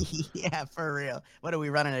ecosystem. Yeah, for real. What are we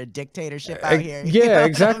running a dictatorship out here? You Yeah, know what I'm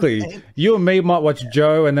exactly. saying? You and me might watch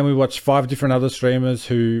Joe, and then we watch five different other streamers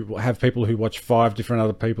who have people who watch five different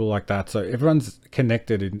other people like that. So everyone's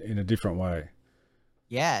connected in a different way.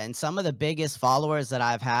 Yeah, and some of the biggest followers that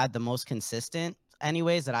I've had, the most consistent,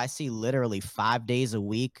 anyways, that I see literally 5 days a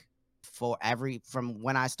week from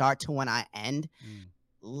when I start to when I end,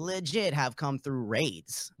 legit have come through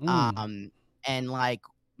raids. Mm. And like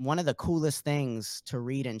one of the coolest things to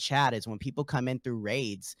read in chat is when people come in through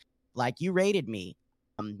raids, like you raided me.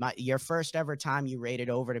 Your first ever time you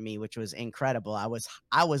raided over to me, which was incredible. I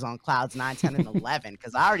was on clouds 9, 10, and 11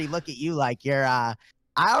 because I already look at you like I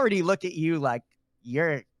already look at you like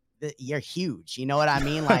you're you're huge. You know what I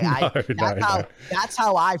mean? Like No, no, no. that's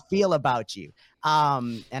how I feel about you.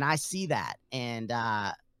 And I see that. And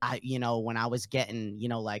when I was getting,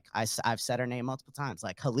 like I've said her name multiple times,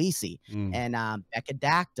 like Halisi Mm. and Becca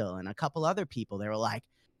Dactyl and a couple other people. They were like,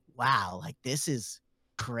 wow, like this is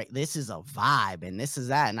great. This is a vibe and this is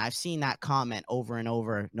that. And I've seen that comment over and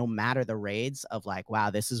over, no matter the raids of like,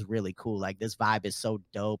 wow, this is really cool. Like this vibe is so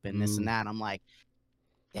dope and this and that. And I'm like,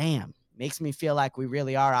 damn, makes me feel like we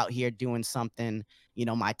really are out here doing something.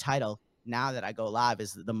 My title now that I go live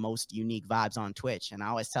is the most unique vibes on Twitch. And I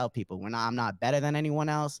always tell people I'm not better than anyone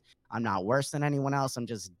else. I'm not worse than anyone else. I'm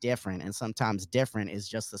just different. And sometimes different is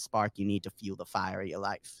just the spark you need to fuel the fire of your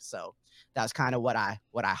life. So that's kind of what I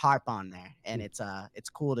harp on there. And it's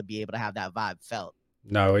cool to be able to have that vibe felt.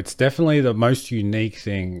 No, it's definitely the most unique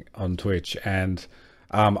thing on Twitch. And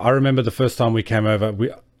I remember the first time we came over,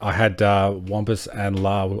 I had Wampus and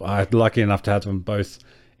La. I had lucky enough to have them both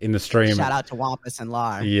in the stream. Shout out to Wampus and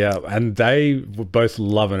Lar. Yeah, and they were both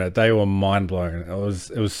loving it. They were mind blown. It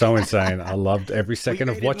was so insane. I loved every second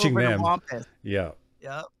of watching them. Yeah.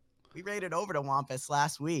 Yep. We raided over to Wampus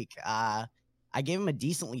last week. I gave him a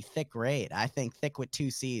decently thick raid. I think thick with 2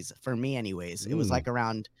 C's for me anyways. It was like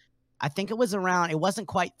around, I think it was around, it wasn't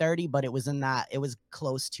quite 30, but it was it was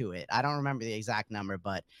close to it. I don't remember the exact number,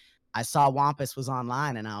 but I saw Wampus was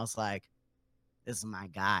online and I was like, this is my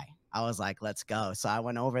guy. I was like, let's go. So I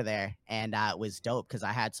went over there and it was dope because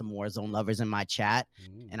I had some Warzone lovers in my chat.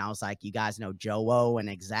 And I was like, you guys know Joe and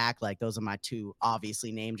Exact. Like those are my two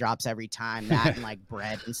obviously name drops every time, that and like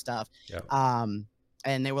Bread and stuff. Yep.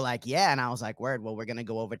 And they were like, yeah. And I was like, word, well, we're going to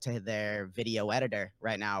go over to their video editor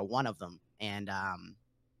right now, one of them. And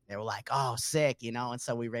they were like, oh, sick, And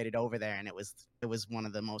so we raided over there and it was one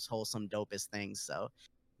of the most wholesome, dopest things. So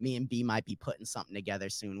me and B might be putting something together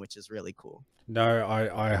soon, which is really cool. No,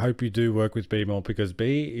 I hope you do work with B more, because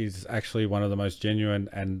B is actually one of the most genuine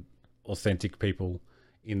and authentic people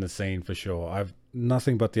in the scene for sure. I've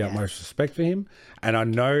nothing but the utmost respect for him. And I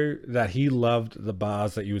know that he loved the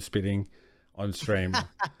bars that you were spitting on stream.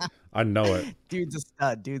 I know it. Dude's a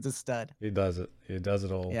stud. Dude's a stud. He does it. He does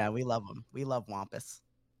it all. Yeah, we love him. We love Wampus.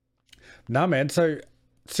 Nah, man. So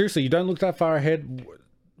seriously, you don't look that far ahead.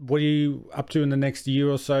 What are you up to in the next year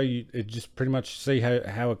or so? You just pretty much see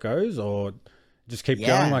how it goes, or Just keep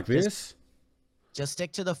going like this? Just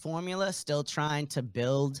stick to the formula, still trying to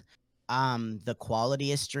build the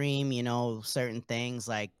quality of stream, you know, certain things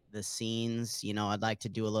like the scenes, you know, I'd like to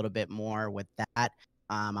do a little bit more with that.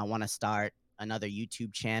 I want to start another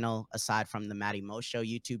YouTube channel aside from the Matty Mo Show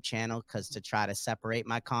YouTube channel, because to try to separate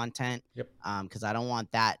my content. Yep. Because I don't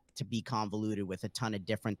want that to be convoluted with a ton of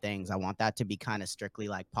different things. I want that to be kind of strictly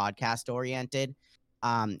like podcast oriented.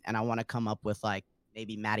 And I want to come up with like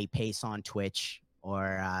maybe Matty Pace on Twitch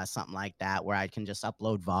or something like that, where I can just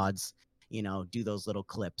upload VODs, you know, do those little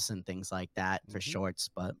clips and things like that for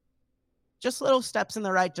shorts. But just little steps in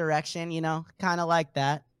the right direction, you know, kind of like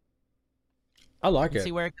that. I like it.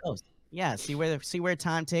 See where it goes. Yeah, see where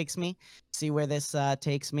time takes me, see where this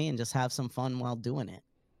takes me, and just have some fun while doing it.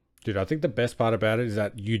 Dude, I think the best part about it is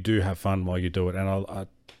that you do have fun while you do it. And I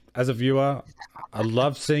as a viewer, I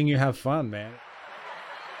love seeing you have fun, man.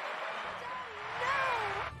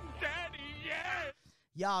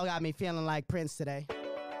 Y'all got me feeling like Prince today.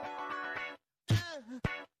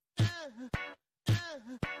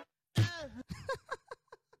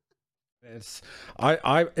 It's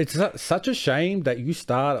such a shame that you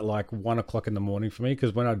start at like 1 o'clock in the morning for me,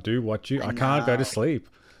 because when I do watch you, I can't go to sleep.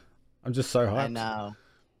 I'm just so hyped. I know.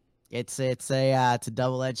 It's a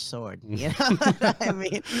double-edged sword. You know what I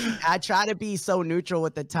mean? I try to be so neutral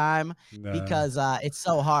with the time because it's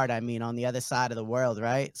so hard. I mean, on the other side of the world,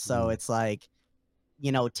 right? So it's like,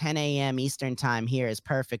 you know, 10 a.m. Eastern time here is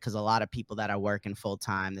perfect because a lot of people that are working full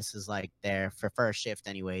time, this is like their for first shift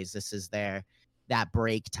anyways. This is that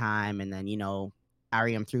break time, and then, you know,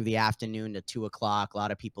 carry them through the afternoon to 2 o'clock. A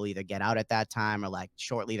lot of people either get out at that time or like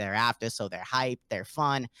shortly thereafter, so they're hyped, they're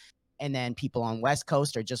fun. And then people on West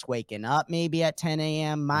Coast are just waking up maybe at 10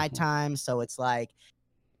 a.m. my time. So it's like,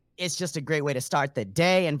 it's just a great way to start the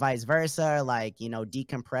day, and vice versa. Like, you know,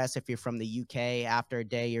 decompress if you're from the UK. After a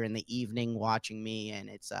day, you're in the evening watching me, and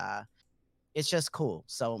it's just cool.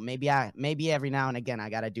 So maybe every now and again I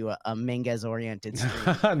got to do a Minguez oriented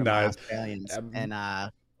stream for my Australians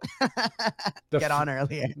and get on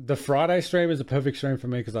earlier. The Friday stream is a perfect stream for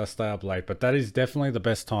me because I stay up late, but that is definitely the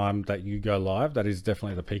best time that you go live. That is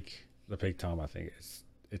definitely the peak time. I think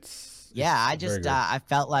I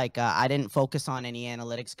felt like I didn't focus on any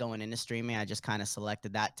analytics going into streaming. I just kind of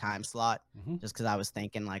selected that time slot just because I was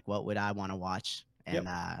thinking like, what would I want to watch? And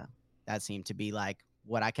that seemed to be like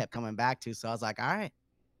what I kept coming back to. So I was like, all right,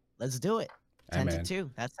 let's do it. 10 to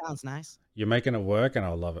 2. That sounds nice. You're making it work, and I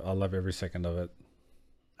love it. I love every second of it.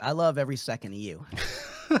 I love every second of you.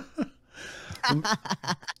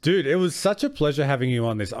 Dude, it was such a pleasure having you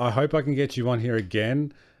on this. I hope I can get you on here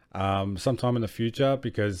again sometime in the future,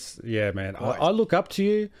 because yeah, man, I look up to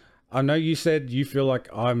you. I know you said you feel like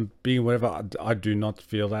I'm being whatever. I do not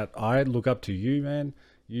feel that. I look up to you, man.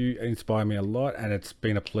 You inspire me a lot, and it's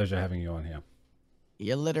been a pleasure having you on here.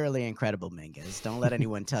 You're literally incredible, Minguez. Don't let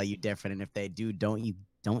anyone tell you different, and if they do, don't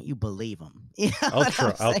you believe them. You know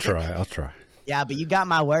I'll try. Yeah, but you got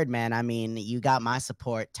my word, man. I mean, you got my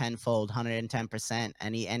support tenfold, 110%.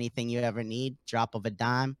 Anything you ever need, drop of a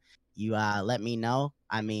dime, you let me know.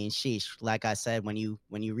 I mean, sheesh, like I said, when you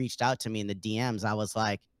reached out to me in the DMs, I was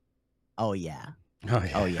like, oh yeah,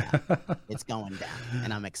 it's going down,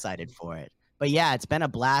 and I'm excited for it. But yeah, it's been a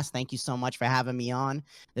blast. Thank you so much for having me on.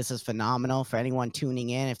 This is phenomenal. For anyone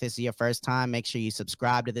tuning in, if this is your first time, make sure you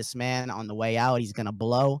subscribe to this man. On the way out, he's gonna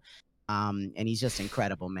blow. And he's just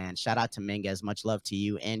incredible, man. Shout out to Minguez. Much love to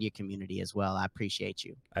you and your community as well. I appreciate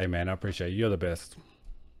you. Hey, man, I appreciate you. You're the best.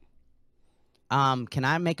 Can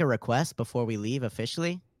I make a request before we leave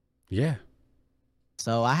officially? Yeah.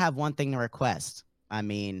 So I have one thing to request. I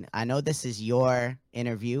mean, I know this is your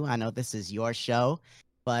interview. I know this is your show.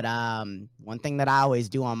 But one thing that I always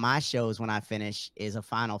do on my shows when I finish is a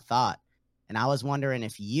final thought. And I was wondering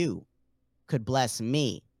if you could bless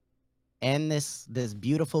me and this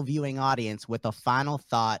beautiful viewing audience with a final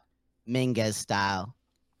thought, Minguez style,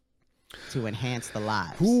 to enhance the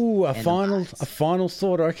lives. Ooh, a final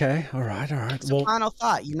thought. Okay, all right. Well, a final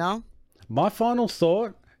thought, you know? My final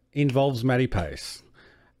thought involves Matty Pace.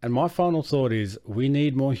 And my final thought is we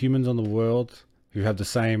need more humans on the world who have the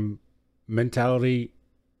same mentality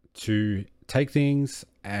to take things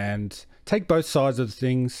and take both sides of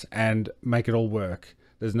things and make it all work.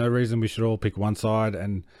 There's no reason we should all pick one side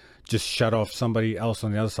and just shut off somebody else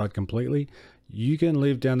on the other side completely. You can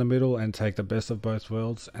live down the middle and take the best of both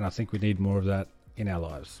worlds, and I think we need more of that in our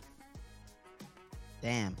lives.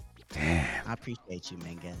 Damn. I appreciate you,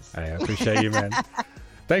 Minguez. Hey, I appreciate you, man.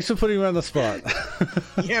 Thanks for putting me on the spot.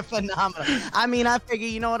 You're phenomenal. I mean, I figure,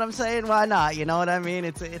 you know what I'm saying? Why not? You know what I mean?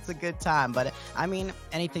 It's a good time. But I mean,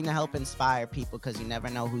 anything to help inspire people, because you never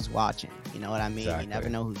know who's watching. You know what I mean? Exactly. You never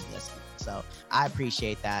know who's listening. So I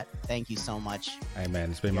appreciate that. Thank you so much. Hey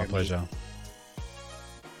man, it's been my Hear me. pleasure.